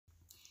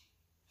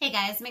Hey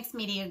guys, Mixed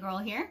Media Girl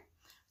here.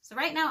 So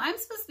right now I'm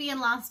supposed to be in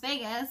Las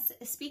Vegas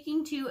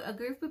speaking to a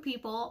group of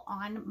people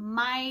on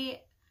my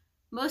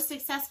most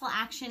successful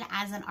action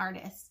as an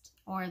artist,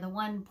 or the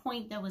one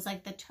point that was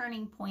like the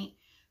turning point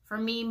for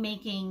me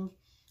making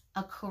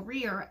a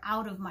career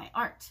out of my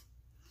art.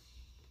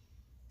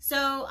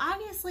 So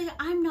obviously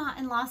I'm not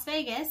in Las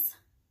Vegas.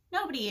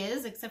 Nobody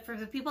is except for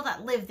the people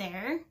that live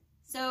there.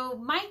 So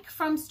Mike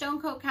from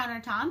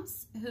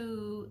Countertops,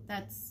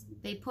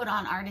 they put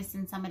on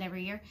Artisan Summit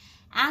every year,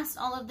 asked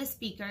all of the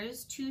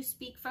speakers to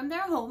speak from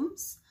their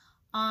homes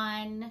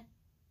on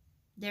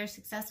their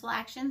successful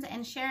actions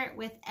and share it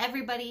with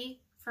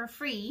everybody for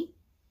free,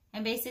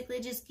 and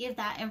basically just give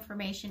that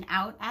information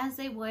out as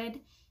they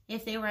would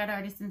if they were at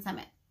Artisan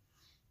Summit.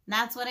 And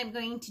that's what I'm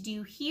going to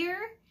do here.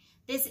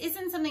 This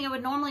isn't something I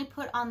would normally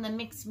put on the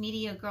Mixed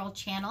Media Girl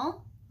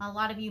channel. A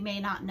lot of you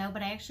may not know,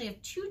 but I actually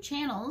have two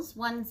channels.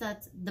 One's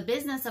that's the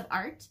business of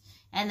art,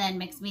 and then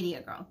Mixed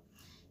Media Girl.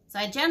 So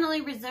I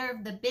generally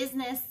reserve the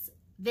business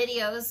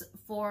videos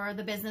for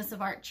the business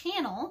of art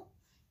channel,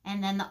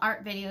 and then the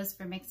art videos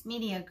for Mixed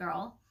Media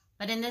Girl.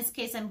 But in this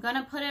case, I'm going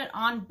to put it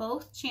on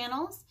both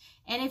channels.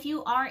 And if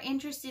you are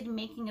interested in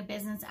making a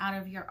business out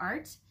of your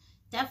art,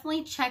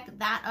 definitely check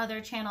that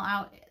other channel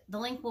out. The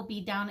link will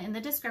be down in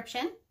the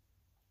description.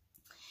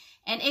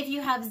 And if you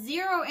have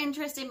zero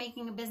interest in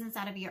making a business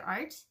out of your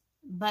art,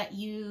 but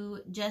you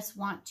just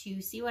want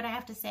to see what I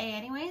have to say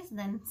anyways,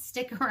 then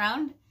stick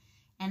around,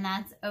 and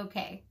that's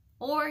okay.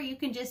 Or you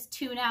can just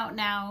tune out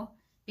now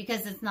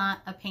because it's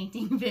not a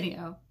painting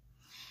video.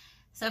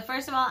 So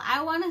first of all,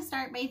 I want to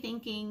start by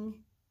thanking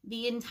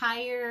the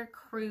entire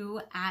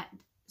crew at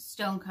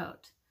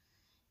Stonecoat.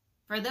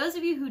 For those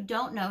of you who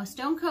don't know,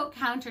 Stonecoat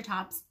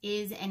Countertops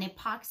is an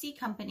epoxy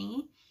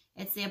company.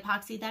 It's the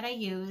epoxy that I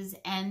use,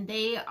 and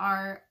they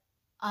are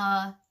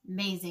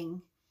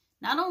amazing.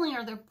 Not only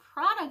are their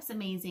products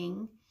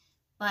amazing,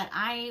 but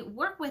I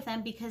work with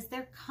them because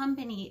their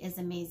company is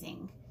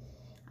amazing.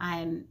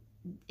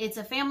 It's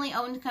a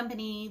family-owned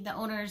company. The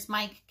owners,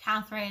 Mike,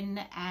 Catherine,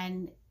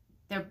 and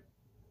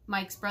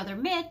Mike's brother,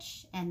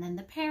 Mitch, and then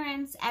the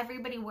parents.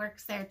 Everybody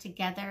works there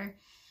together.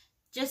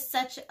 Just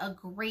such a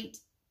great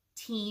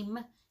team,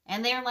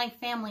 and they're like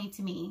family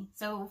to me.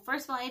 So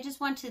first of all, I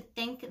just want to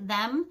thank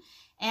them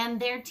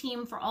and their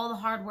team for all the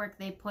hard work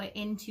they put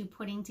into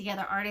putting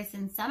together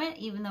Artisan Summit,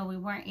 even though we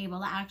weren't able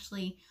to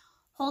actually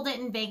hold it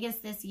in Vegas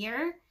this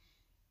year.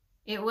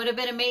 It would have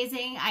been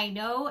amazing, I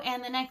know,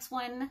 and the next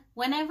one,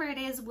 whenever it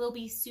is, will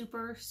be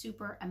super,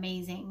 super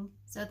amazing.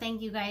 So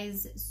thank you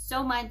guys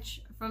so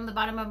much from the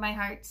bottom of my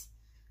heart.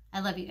 I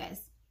love you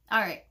guys.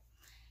 All right.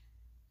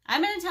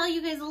 I'm going to tell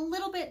you guys a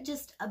little bit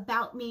just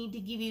about me to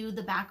give you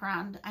the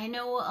background. I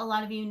know a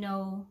lot of you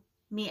know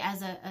me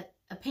as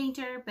a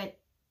painter, but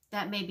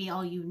that may be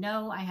all you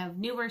know. I have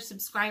newer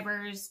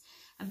subscribers.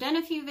 I've done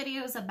a few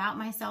videos about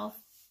myself,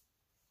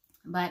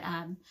 but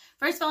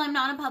first of all, I'm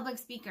not a public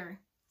speaker.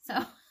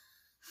 So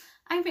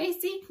I may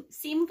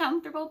seem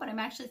comfortable, but I'm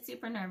actually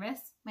super nervous.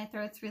 My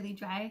throat's really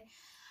dry.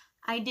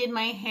 I did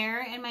my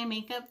hair and my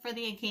makeup for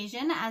the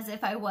occasion as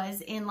if I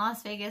was in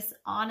Las Vegas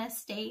on a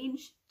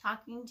stage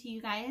talking to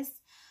you guys.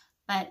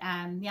 But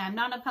yeah, I'm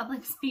not a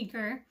public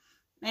speaker,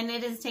 and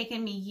it has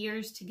taken me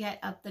years to get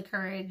up the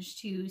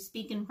courage to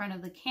speak in front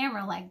of the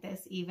camera like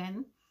this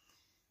even.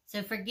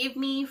 So forgive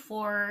me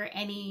for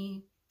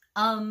any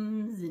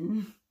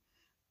and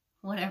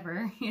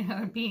whatever, you know,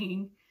 I'm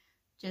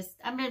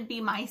going to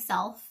be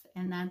myself,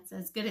 and that's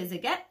as good as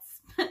it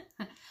gets.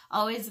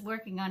 Always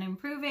working on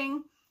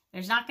improving.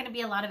 There's not going to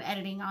be a lot of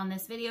editing on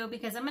this video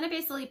because I'm going to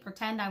basically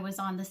pretend I was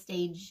on the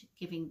stage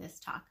giving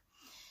this talk.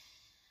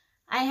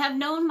 I have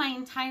known my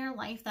entire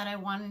life that I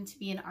wanted to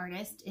be an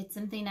artist. It's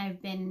something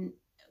I've been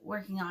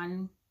working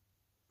on,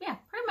 yeah,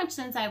 pretty much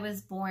since I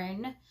was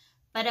born.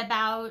 But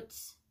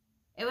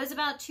it was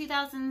about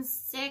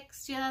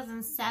 2006,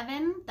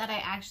 2007 that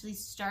I actually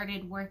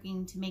started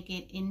working to make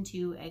it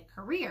into a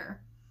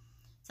career.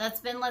 So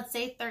it's been, let's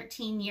say,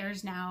 13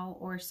 years now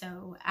or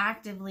so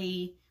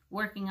actively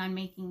working on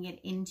making it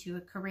into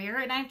a career.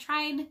 And I've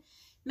tried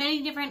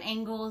many different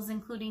angles,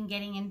 including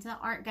getting into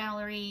art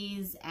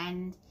galleries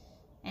and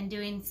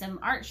doing some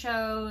art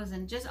shows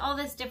and just all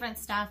this different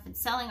stuff and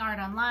selling art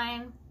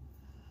online.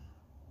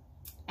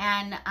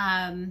 And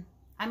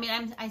I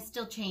mean, I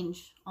still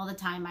change all the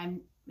time.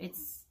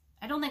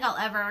 I don't think I'll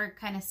ever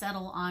kind of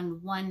settle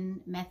on one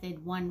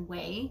method, one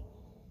way.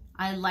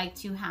 I like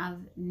to have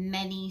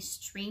many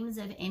streams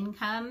of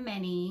income,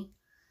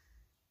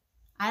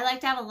 I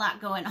like to have a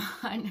lot going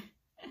on.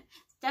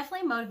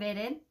 Definitely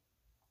motivated.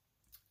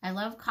 I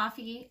love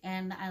coffee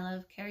and I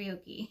love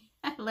karaoke.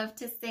 I love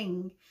to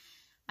sing.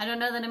 I don't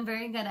know that I'm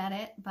very good at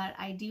it, but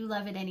I do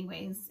love it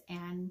anyways.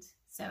 And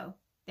so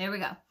there we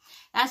go.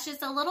 That's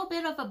just a little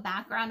bit of a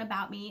background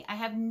about me. I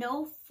have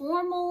no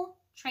formal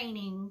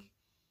training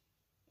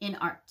in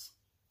art.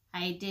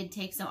 I did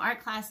take some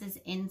art classes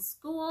in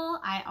school.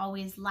 I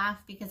always laugh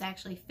because I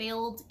actually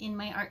failed in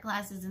my art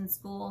classes in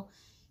school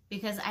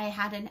because I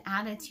had an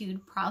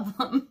attitude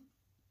problem.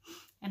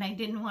 and I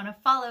didn't want to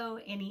follow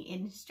any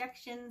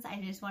instructions.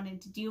 I just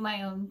wanted to do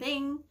my own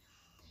thing.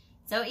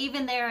 So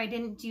even there, I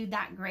didn't do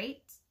that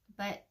great,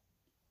 but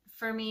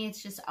for me,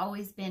 it's just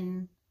always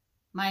been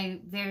my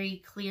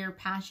very clear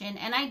passion.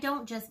 And I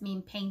don't just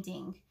mean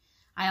painting.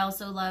 I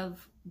also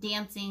love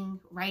dancing,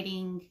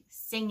 writing,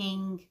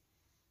 singing,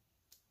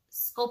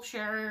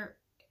 sculpture,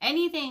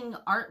 anything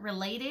art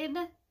related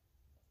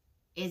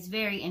is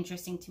very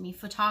interesting to me.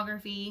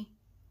 Photography.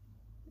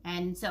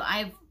 And so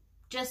I've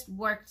just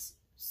worked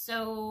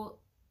so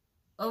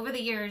over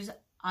the years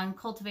on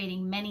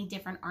cultivating many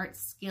different art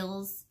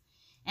skills.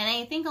 And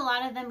I think a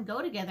lot of them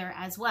go together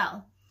as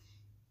well.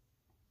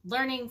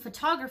 Learning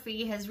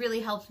photography has really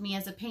helped me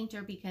as a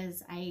painter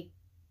because I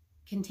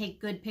can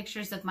take good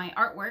pictures of my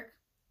artwork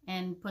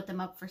and put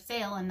them up for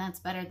sale, and that's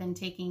better than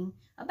taking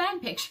a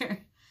bad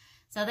picture.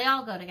 So they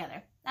all go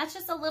together. That's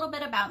just a little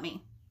bit about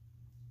me.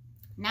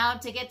 Now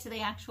to get to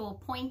the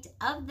actual point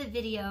of the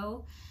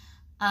video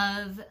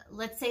of,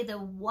 let's say, the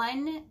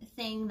one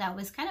thing that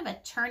was kind of a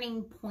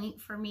turning point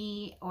for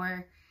me,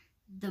 or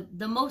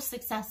the most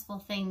successful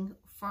thing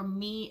for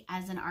me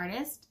as an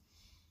artist.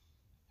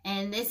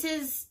 And this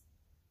is,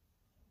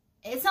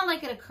 it's not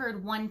like it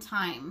occurred one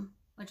time,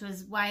 which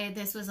was why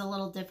this was a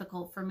little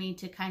difficult for me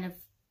to kind of,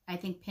 I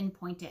think,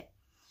 pinpoint it.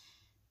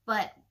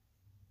 But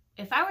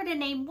if I were to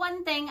name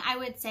one thing, I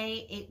would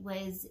say it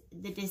was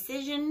the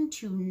decision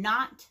to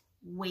not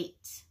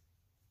wait.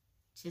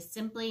 To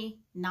simply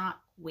not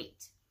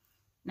wait.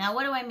 Now,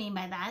 what do I mean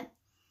by that?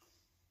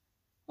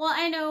 Well,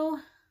 I know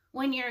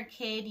when you're a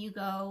kid, you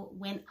go,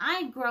 when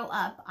I grow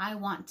up, I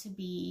want to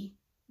be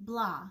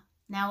blah.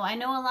 Now, I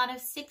know a lot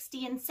of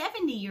 60 and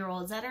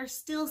 70-year-olds that are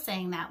still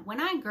saying that. When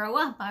I grow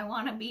up, I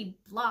want to be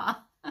blah.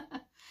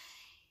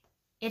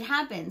 It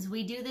happens.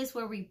 We do this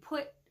where we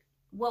put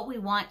what we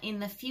want in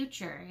the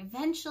future.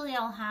 Eventually,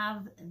 I'll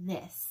have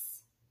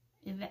this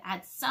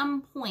at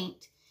some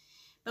point.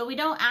 But we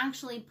don't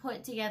actually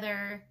put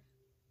together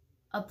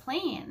a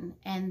plan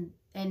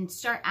and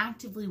start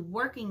actively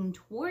working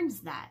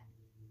towards that.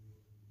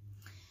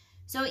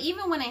 So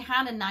even when I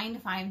had a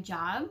 9-to-5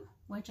 job,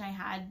 which I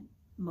had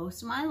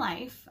most of my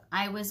life,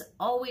 I was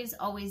always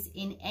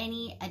in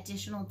any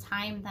additional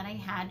time that I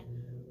had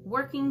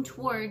working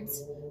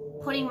towards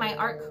putting my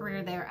art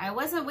career there. I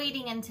wasn't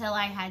waiting until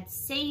I had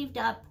saved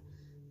up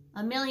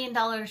 $1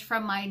 million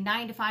from my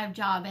 9-to-5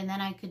 job and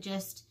then I could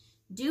just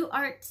do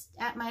art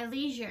at my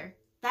leisure.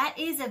 That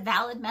is a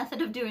valid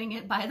method of doing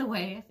it, by the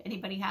way. If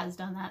anybody has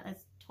done that,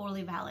 that's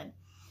totally valid.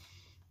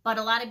 But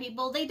a lot of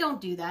people, they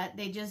don't do that.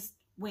 They just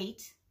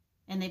wait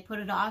and they put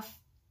it off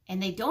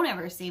and they don't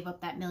ever save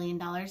up that $1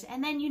 million,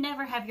 and then you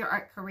never have your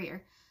art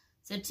career.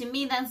 So to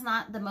me, that's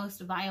not the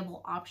most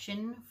viable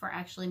option for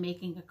actually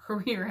making a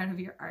career out of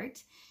your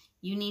art.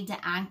 You need to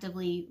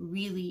actively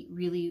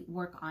really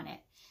work on it.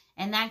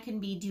 And that can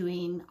be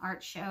doing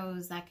art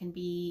shows, that can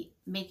be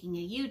making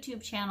a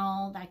YouTube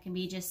channel, that can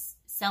be just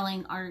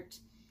selling art.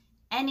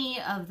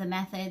 Any of the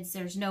methods,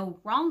 there's no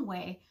wrong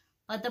way,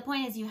 but the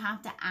point is you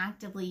have to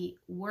actively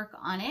work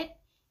on it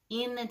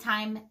in the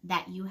time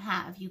that you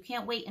have. You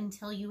can't wait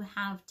until you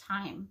have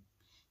time.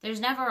 There's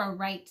never a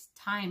right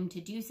time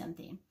to do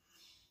something.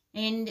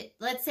 And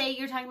let's say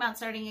you're talking about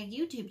starting a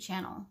YouTube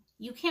channel.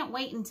 You can't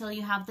wait until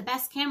you have the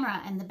best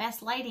camera and the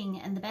best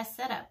lighting and the best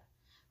setup.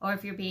 Or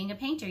if you're being a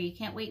painter, you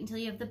can't wait until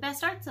you have the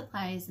best art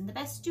supplies and the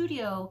best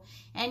studio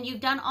and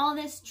you've done all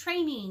this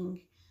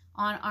training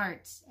on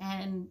art,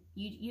 and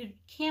you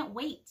can't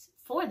wait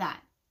for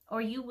that,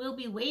 or you will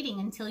be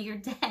waiting until you're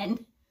dead,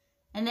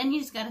 and then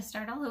you just got to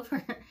start all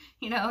over,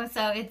 you know.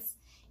 So it's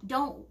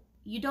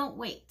you don't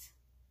wait.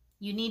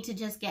 You need to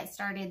just get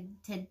started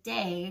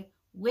today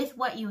with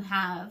what you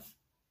have,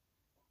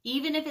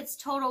 even if it's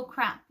total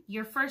crap.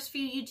 Your first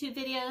few YouTube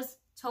videos,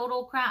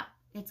 total crap.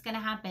 It's gonna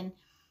happen.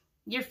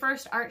 Your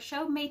first art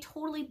show may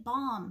totally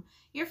bomb.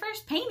 Your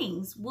first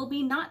paintings will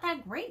be not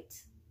that great.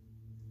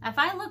 If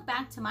I look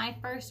back to my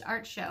first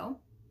art show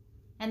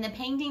and the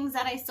paintings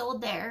that I sold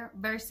there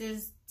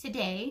versus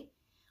today,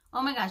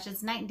 oh my gosh,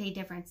 it's night and day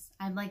difference.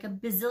 I'm like a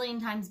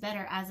bazillion times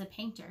better as a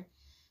painter.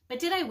 But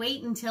did I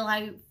wait until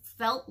I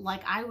felt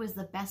like I was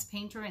the best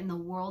painter in the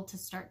world to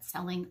start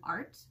selling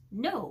art?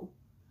 No.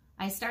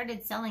 I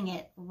started selling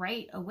it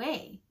right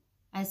away.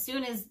 As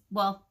soon as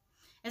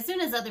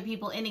other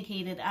people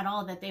indicated at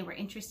all that they were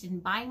interested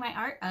in buying my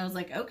art, I was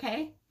like,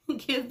 okay,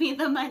 give me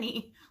the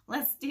money.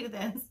 Let's do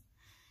this.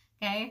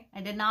 Okay, I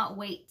did not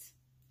wait.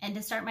 And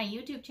to start my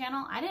YouTube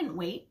channel, I didn't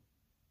wait.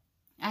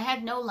 I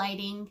had no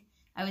lighting.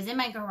 I was in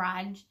my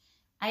garage.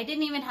 I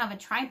didn't even have a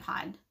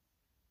tripod.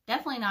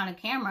 Definitely not a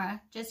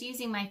camera. Just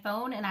using my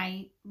phone, and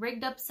I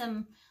rigged up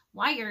some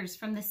wires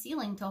from the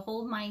ceiling to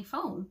hold my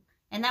phone.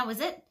 And that was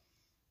it.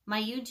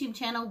 My YouTube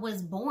channel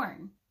was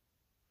born.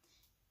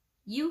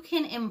 You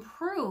can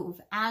improve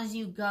as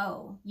you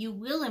go. You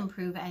will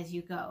improve as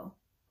you go.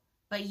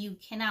 But you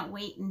cannot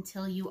wait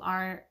until you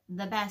are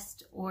the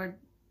best or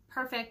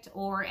perfect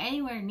or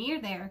anywhere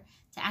near there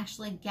to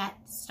actually get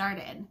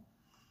started.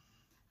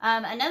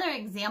 Another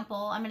example,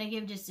 I'm going to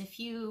give just a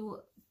few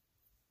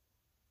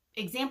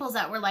examples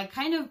that were like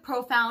kind of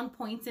profound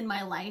points in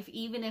my life,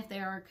 even if they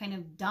are kind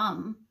of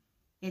dumb.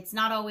 It's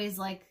not always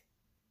like,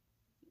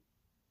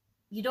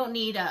 you don't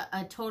need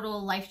a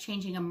total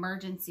life-changing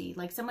emergency.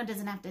 Like someone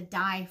doesn't have to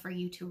die for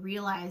you to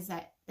realize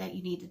that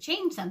you need to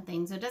change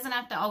something. So it doesn't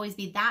have to always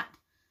be that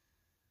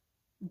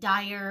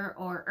dire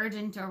or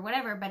urgent or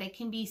whatever, but it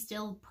can be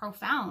still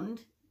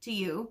profound to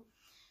you.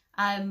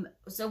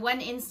 So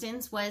one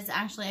instance was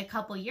actually a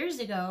couple years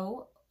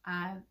ago.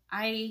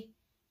 My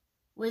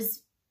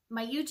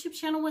YouTube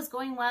channel was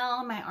going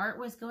well. My art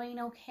was going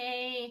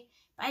okay.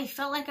 But I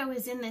felt like I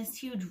was in this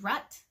huge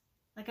rut.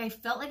 Like I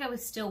felt like I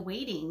was still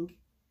waiting.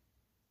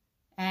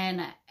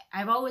 And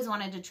I've always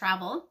wanted to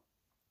travel,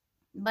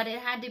 but it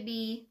had to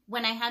be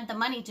when I had the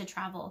money to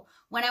travel.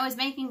 When I was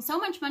making so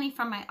much money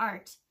from my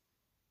art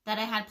that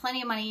I had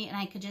plenty of money and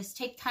I could just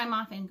take time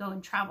off and go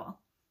and travel.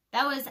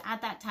 That was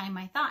at that time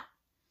my thought.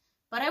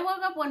 But I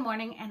woke up one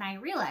morning and I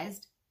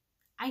realized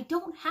I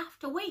don't have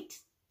to wait.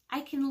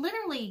 I can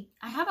literally,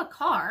 I have a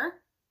car.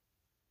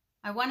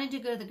 I wanted to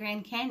go to the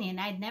Grand Canyon.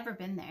 I'd never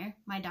been there.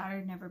 My daughter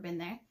had never been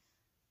there.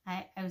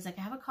 I was like,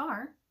 I have a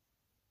car.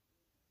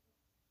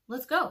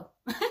 Let's go.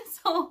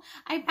 So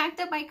I packed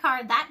up my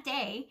car that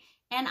day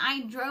and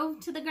I drove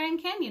to the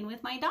Grand Canyon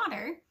with my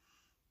daughter.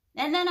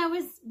 And then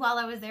while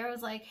I was there, I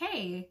was like,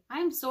 hey,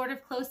 I'm sort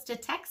of close to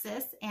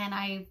Texas and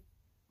I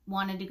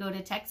wanted to go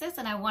to Texas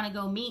and I want to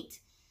go meet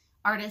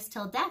Artists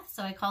Till Death.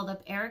 So I called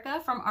up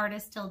Erica from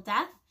Artists Till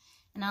Death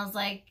and I was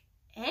like,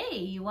 hey,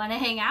 you want to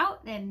hang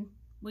out? And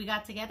we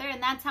got together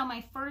and that's how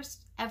my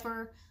first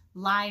ever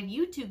live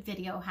YouTube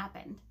video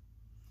happened.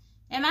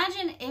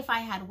 Imagine if I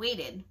had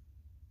waited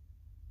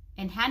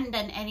and hadn't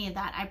done any of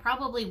that. I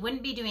probably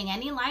wouldn't be doing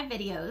any live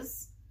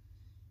videos.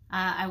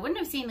 I wouldn't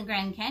have seen the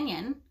Grand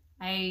Canyon.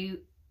 I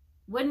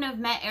wouldn't have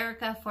met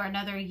Erica for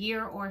another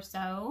year or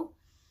so.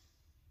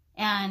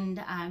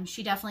 And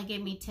she definitely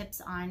gave me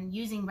tips on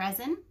using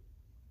resin.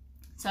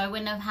 So I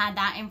wouldn't have had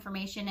that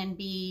information and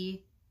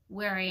be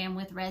where I am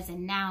with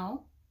resin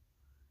now.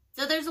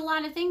 So there's a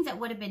lot of things that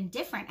would have been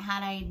different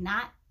had I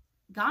not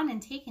gone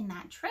and taken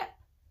that trip.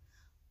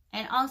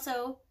 And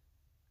also,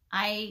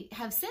 I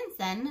have since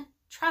then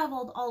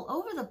traveled all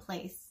over the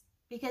place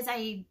because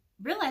I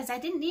realized I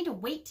didn't need to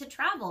wait to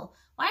travel.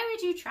 Why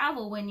would you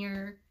travel when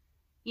you're,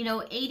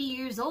 80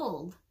 years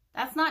old?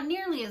 That's not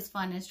nearly as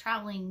fun as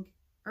traveling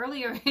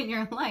earlier in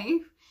your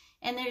life.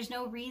 And there's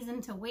no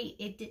reason to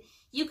wait.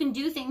 You can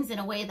do things in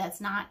a way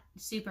that's not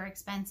super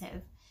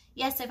expensive.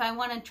 Yes, if I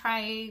want to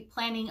try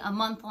planning a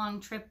month-long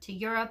trip to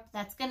Europe,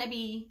 that's going to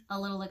be a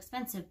little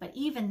expensive. But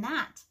even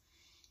that,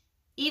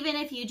 even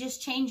if you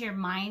just change your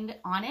mind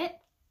on it,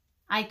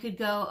 I could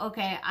go,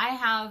 okay, I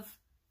have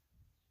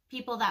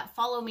people that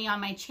follow me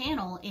on my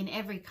channel in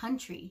every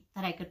country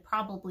that I could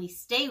probably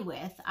stay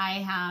with. I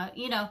have,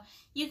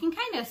 you can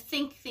kind of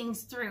think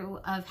things through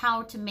of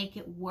how to make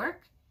it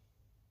work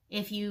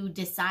if you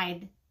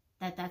decide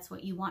that that's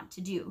what you want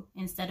to do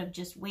instead of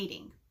just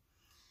waiting.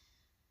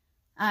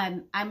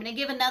 I'm going to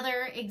give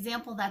another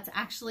example that's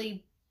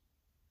actually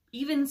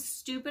even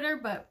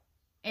stupider,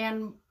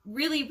 and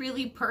really,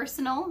 really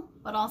personal,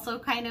 but also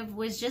kind of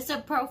was just a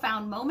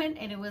profound moment,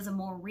 and it was a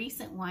more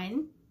recent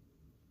one.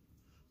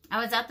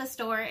 I was at the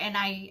store and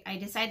I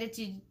decided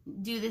to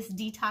do this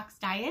detox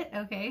diet,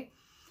 okay?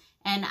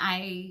 And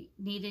I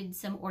needed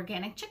some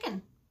organic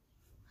chicken.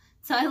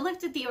 So I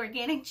looked at the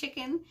organic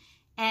chicken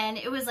and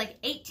it was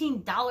like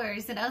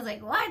 $18 and I was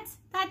like, what?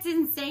 That's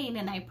insane.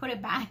 And I put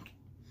it back.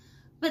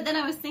 But then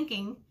I was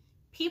thinking,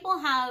 people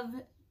have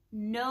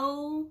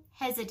no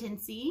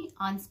hesitancy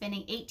on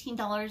spending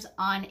 $18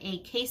 on a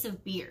case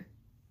of beer,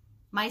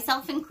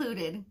 myself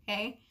included,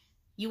 okay?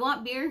 You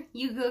want beer?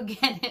 You go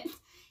get it.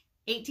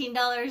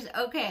 $18,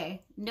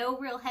 okay, no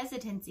real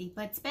hesitancy,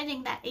 but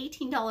spending that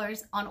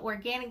 $18 on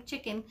organic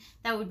chicken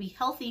that would be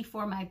healthy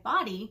for my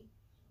body,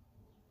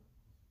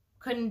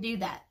 couldn't do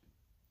that.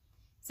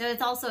 So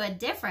it's also a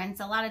difference.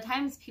 A lot of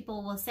times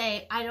people will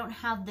say, I don't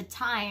have the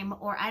time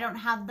or I don't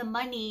have the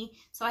money,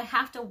 so I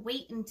have to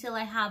wait until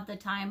I have the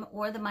time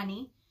or the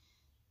money.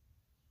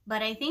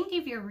 But I think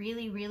if you're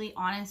really, really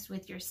honest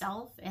with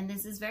yourself, and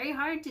this is very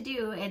hard to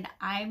do, and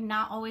I'm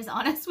not always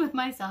honest with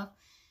myself,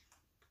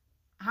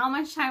 how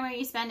much time are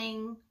you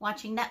spending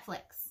watching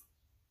Netflix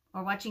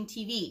or watching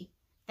TV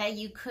that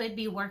you could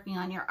be working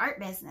on your art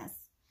business?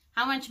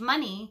 How much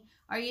money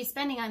are you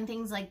spending on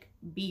things like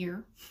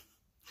beer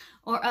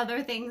or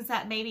other things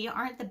that maybe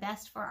aren't the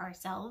best for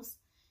ourselves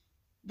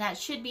that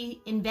should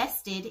be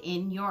invested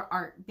in your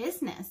art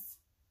business?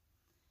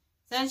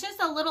 So it's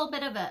just a little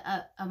bit of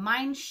a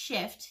mind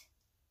shift.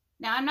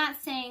 Now, I'm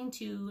not saying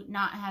to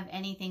not have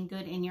anything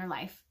good in your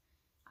life.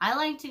 I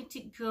like to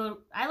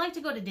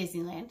go to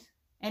Disneyland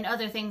and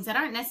other things that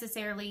aren't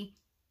necessarily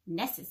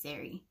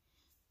necessary.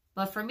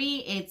 But for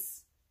me,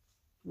 it's,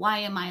 why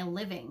am I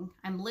living?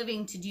 I'm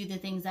living to do the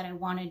things that I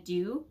want to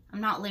do. I'm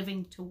not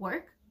living to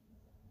work.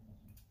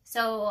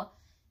 So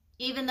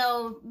even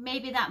though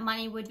maybe that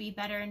money would be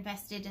better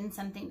invested in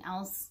something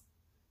else,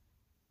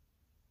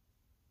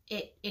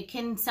 it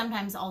can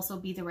sometimes also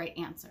be the right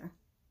answer.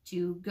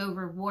 to go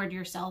reward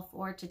yourself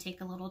or to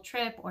take a little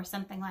trip or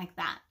something like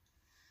that.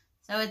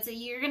 So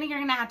you're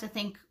gonna have to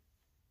think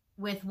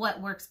with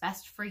what works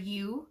best for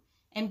you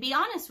and be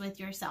honest with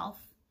yourself.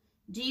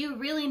 Do you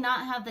really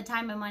not have the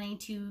time and money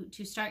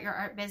to start your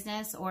art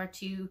business, or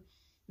to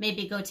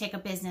maybe go take a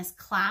business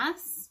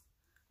class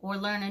or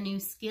learn a new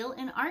skill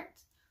in art?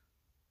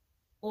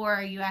 Or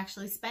are you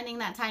actually spending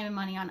that time and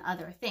money on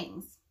other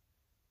things?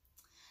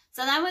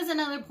 So that was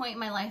another point in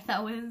my life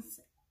that was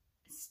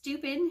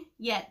stupid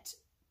yet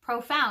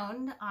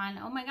profound on,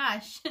 oh my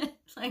gosh,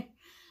 like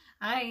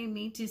I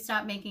need to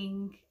stop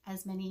making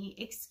as many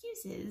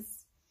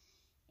excuses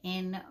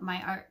in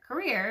my art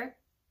career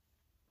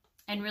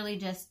and really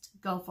just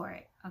go for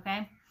it,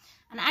 okay?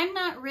 And I'm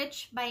not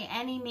rich by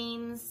any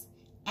means.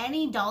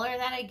 Any dollar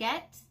that I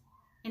get,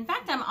 in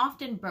fact, I'm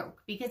often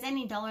broke, because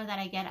any dollar that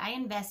I get, I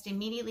invest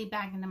immediately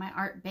back into my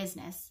art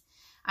business.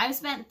 I've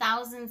spent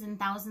thousands and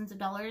thousands of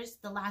dollars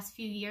the last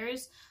few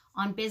years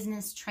on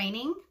business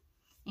training,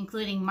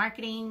 including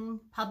marketing,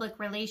 public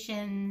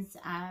relations,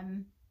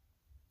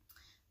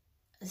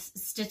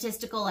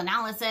 statistical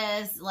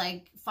analysis,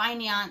 like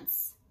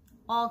finance,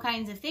 all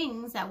kinds of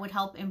things that would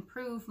help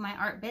improve my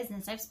art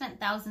business. I've spent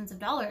thousands of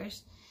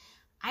dollars.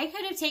 I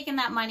could have taken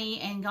that money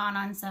and gone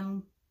on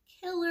some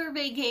killer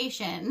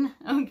vacation,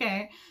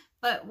 okay?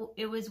 But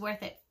it was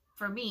worth it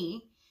for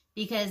me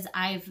because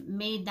I've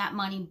made that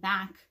money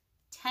back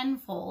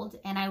tenfold,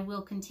 and I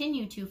will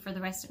continue to for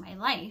the rest of my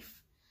life.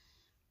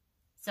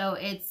 So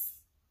it's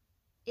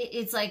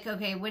like,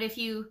 okay, what if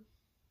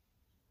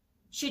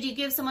should you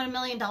give someone $1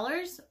 million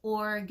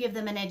or give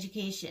them an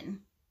education?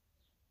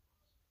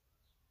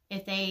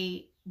 If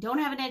they don't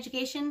have an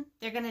education,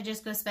 they're going to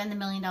just go spend the $1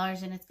 million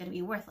and it's going to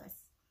be worthless.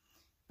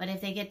 But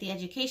if they get the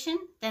education,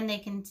 then they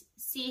can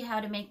see how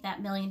to make that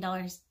 $1 million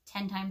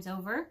 10 times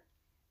over,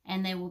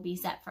 and they will be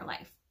set for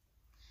life.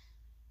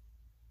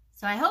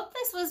 So I hope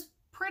this was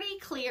pretty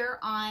clear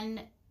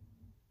on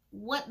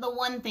what the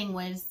one thing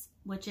was,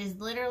 which is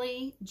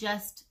literally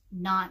just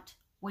not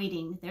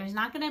waiting. There's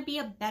not going to be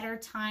a better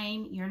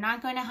time. You're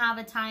not going to have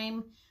a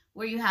time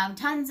where you have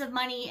tons of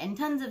money and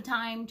tons of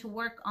time to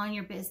work on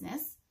your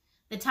business.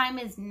 The time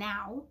is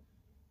now.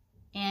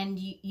 And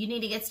you need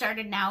to get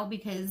started now,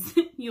 because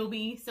you'll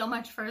be so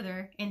much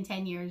further in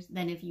 10 years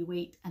than if you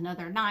wait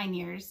another 9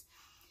 years.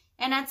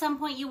 And at some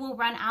point, you will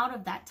run out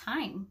of that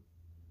time.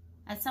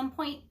 At some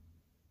point,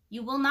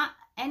 you will not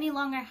any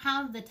longer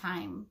have the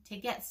time to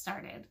get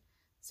started.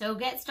 So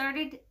get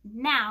started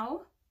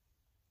now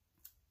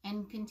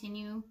and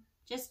continue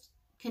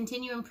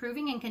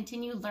improving and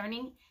continue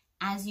learning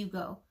as you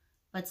go.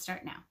 But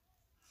start now.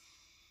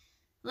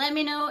 Let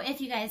me know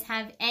if you guys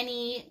have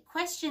any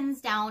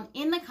questions down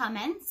in the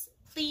comments.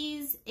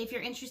 Please, if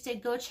you're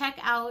interested, go check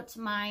out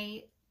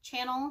my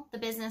channel, The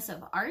Business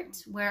of Art,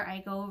 where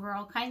I go over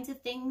all kinds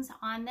of things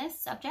on this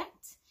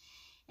subject.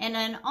 And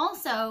then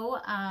also,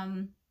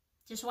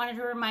 just wanted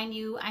to remind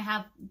you, I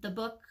have the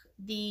book,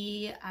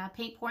 The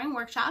Paint Pouring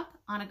Workshop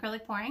on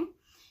Acrylic Pouring.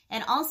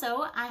 And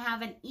also, I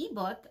have an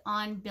ebook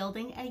on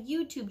building a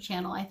YouTube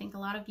channel. I think a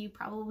lot of you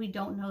probably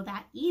don't know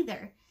that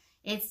either.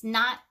 It's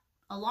not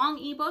a long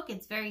ebook.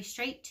 It's very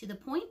straight to the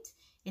point.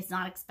 It's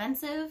not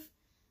expensive.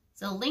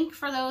 So link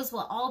for those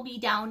will all be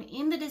down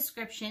in the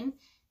description.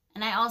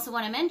 And I also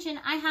want to mention,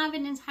 I have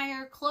an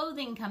entire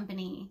clothing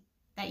company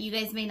that you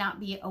guys may not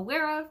be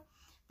aware of.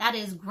 That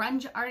is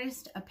Grunge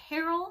Artist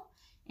Apparel.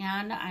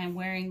 And I'm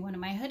wearing one of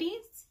my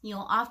hoodies.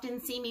 You'll often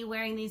see me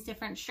wearing these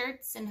different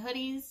shirts and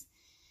hoodies.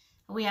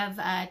 We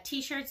have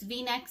t-shirts,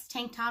 v-necks,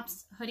 tank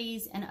tops,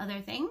 hoodies, and other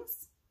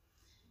things.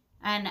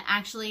 And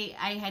actually,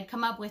 I had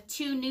come up with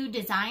 2 new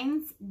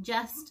designs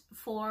just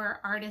for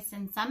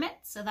Artisan Summit.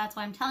 So that's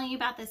why I'm telling you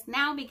about this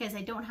now, because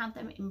I don't have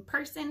them in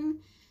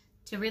person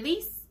to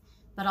release.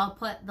 But I'll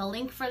put the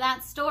link for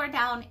that store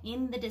down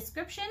in the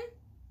description.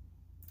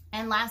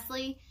 And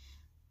lastly,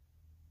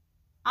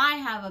 I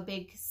have a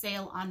big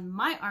sale on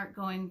my art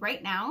going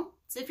right now.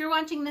 So if you're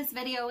watching this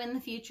video in the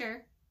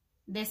future,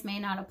 this may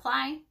not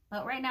apply.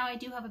 But right now, I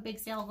do have a big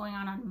sale going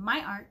on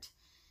my art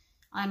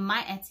on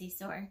my Etsy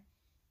store.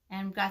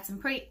 And I've got some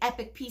pretty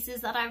epic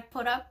pieces that I've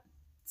put up.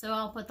 So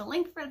I'll put the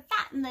link for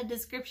that in the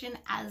description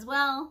as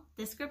well.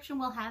 Description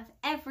will have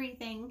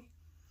everything.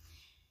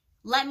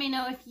 Let me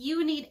know if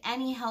you need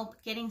any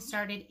help getting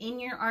started in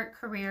your art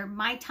career.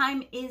 My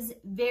time is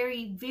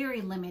very,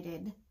 very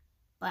limited,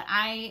 but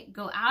I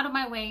go out of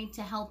my way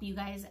to help you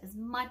guys as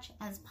much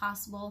as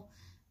possible.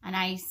 And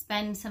I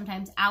spend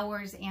sometimes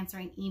hours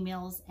answering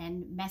emails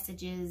and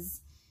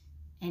messages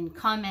and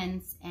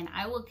comments, and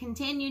I will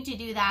continue to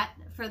do that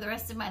for the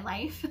rest of my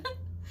life.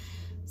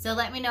 So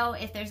let me know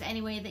if there's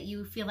any way that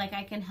you feel like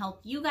I can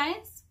help you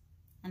guys,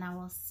 and I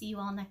will see you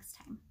all next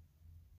time.